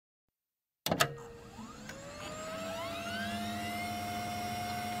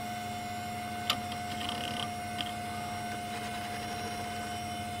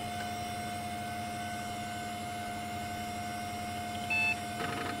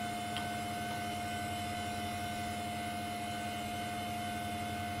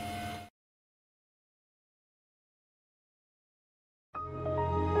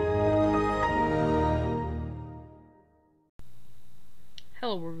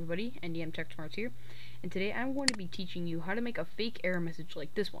Hello everybody, NDM Tech Smarts here, and today I'm going to be teaching you how to make a fake error message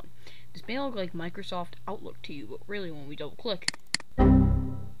like this one. This may look like Microsoft Outlook to you, but really when we double click,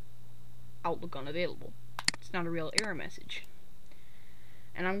 Outlook unavailable. It's not a real error message.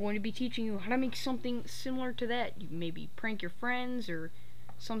 And I'm going to be teaching you how to make something similar to that. You maybe prank your friends or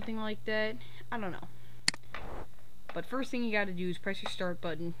something like that. I don't know. But first thing you gotta do is press your start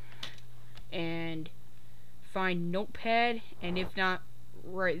button and find Notepad, and if not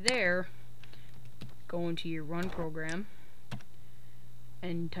right there, go into your run program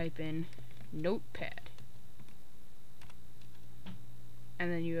and type in Notepad,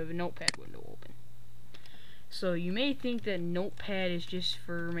 and then you have a Notepad window open. So you may think that Notepad is just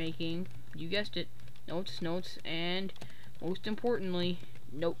for making, you guessed it, notes, and most importantly,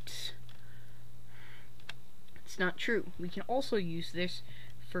 notes. It's not true. We can also use this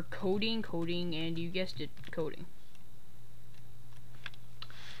for coding, and you guessed it, coding.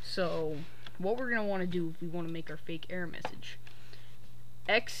 So what we're going to want to do if we want to make our fake error message: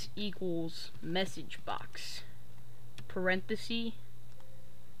 x equals message box, parenthesis,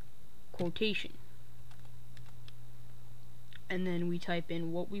 quotation, and then we type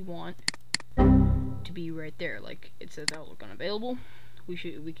in what we want to be right there. Like it says Outlook unavailable, we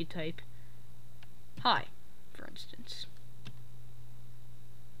could type hi, for instance.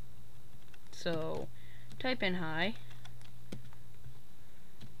 So type in hi,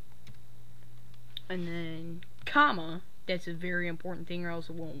 and then comma, that's a very important thing or else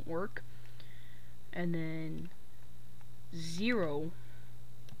it won't work, and then 0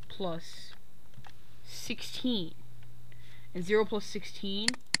 plus 16, and 0 plus 16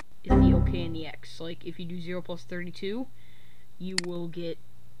 is the OK and the X. Like if you do 0 plus 32, you will get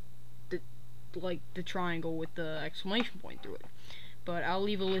the triangle with the exclamation point through it. But I'll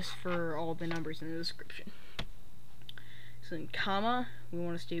leave a list for all the numbers in the description. So then comma, we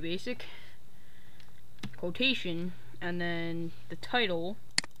want to stay basic, quotation, and then the title,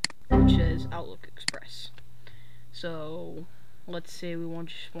 which says Outlook Express. So let's say we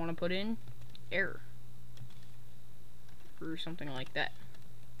just want to put in error or something like that.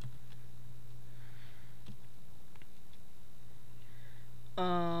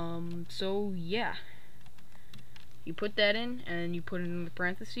 So yeah, you put that in, and you put it in the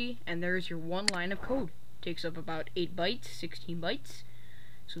parenthesis, and there's your one line of code. It takes up about 8 bytes, 16 bytes.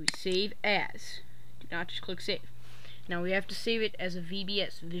 So we save as. Do not just click save. Now we have to save it as a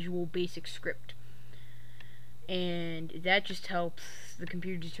VBS, Visual Basic Script. And that just helps the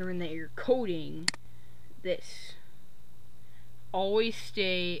computer determine that you're coding this. Always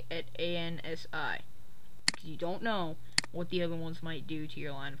stay at ANSI, because you don't know what the other ones might do to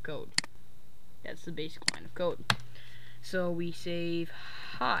your line of code. That's the basic line of code. So we save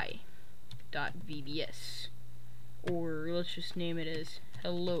hi.vbs, or let's just name it as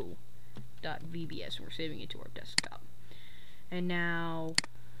hello.vbs, and we're saving it to our desktop. And now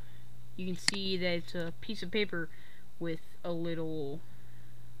you can see that it's a piece of paper with a little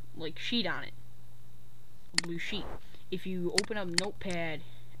like sheet on it, a blue sheet. If you open up Notepad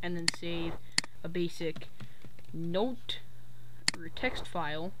and then save a basic note or text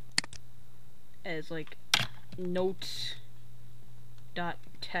file as like notes.txt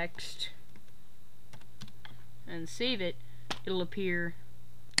and save it, it'll appear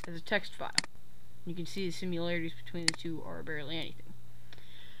as a text file. You can see the similarities between the two are barely anything.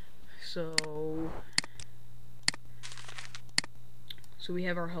 So we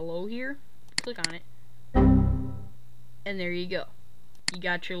have our hello here. Click on it, and there you go. You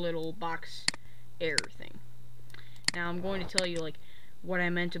got your little box error thing. Now I'm going to tell you like what I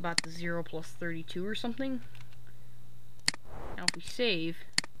meant about the 0 plus 32 or something. Now if we save,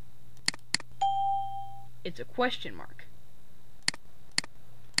 it's a question mark.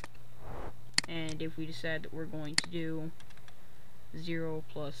 And if we decide that we're going to do 0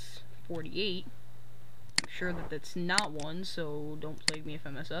 plus 48, I'm sure that that's not 1, so don't plague me if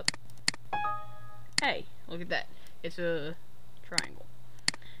I mess up. Hey, look at that. It's a triangle.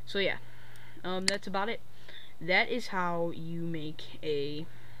 So yeah, that's about it. That is how you make a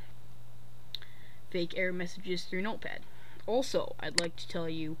fake error messages through Notepad. Also, I'd like to tell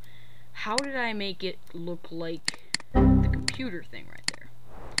you, how did I make it look like the computer thing right there?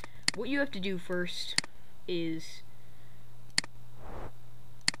 What you have to do first is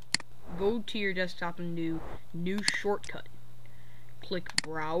go to your desktop and do new shortcut. Click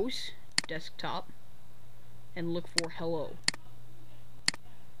browse desktop and look for hello.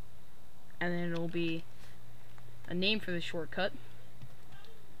 And then it'll be a name for the shortcut,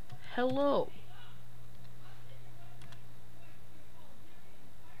 hello.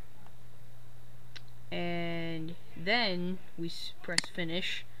 And Then we press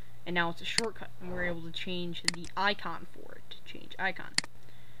finish, and now it's a shortcut, and we're able to change the icon for it. Change icon.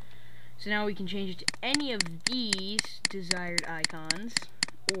 So now we can change it to any of these desired icons,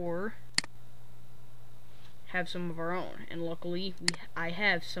 or have some of our own. And luckily, I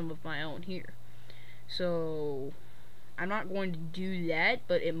have some of my own here. So I'm not going to do that,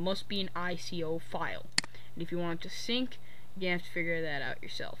 but it must be an ICO file. And if you want it to sync, you have to figure that out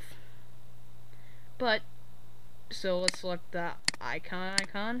yourself. But so let's select the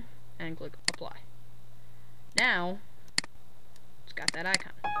icon and click apply. Now it's got that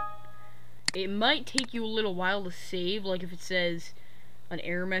icon. It might take you a little while to save, like if it says an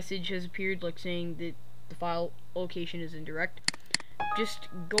error message has appeared, like saying that the file location is incorrect. Just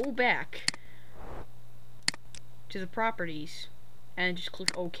go back to the properties and just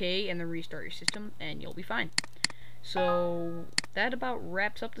click OK and then restart your system and you'll be fine. So that about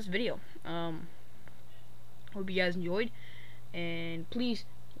wraps up this video. Hope you guys enjoyed, and please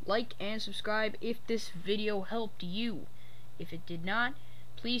like and subscribe if this video helped you. If it did not,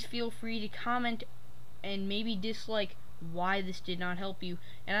 please feel free to comment and maybe dislike why this did not help you,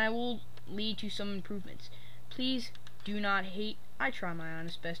 and I will lead to some improvements. Please do not hate. I try my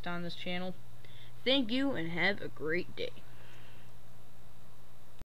honest best on this channel. Thank you and have a great day.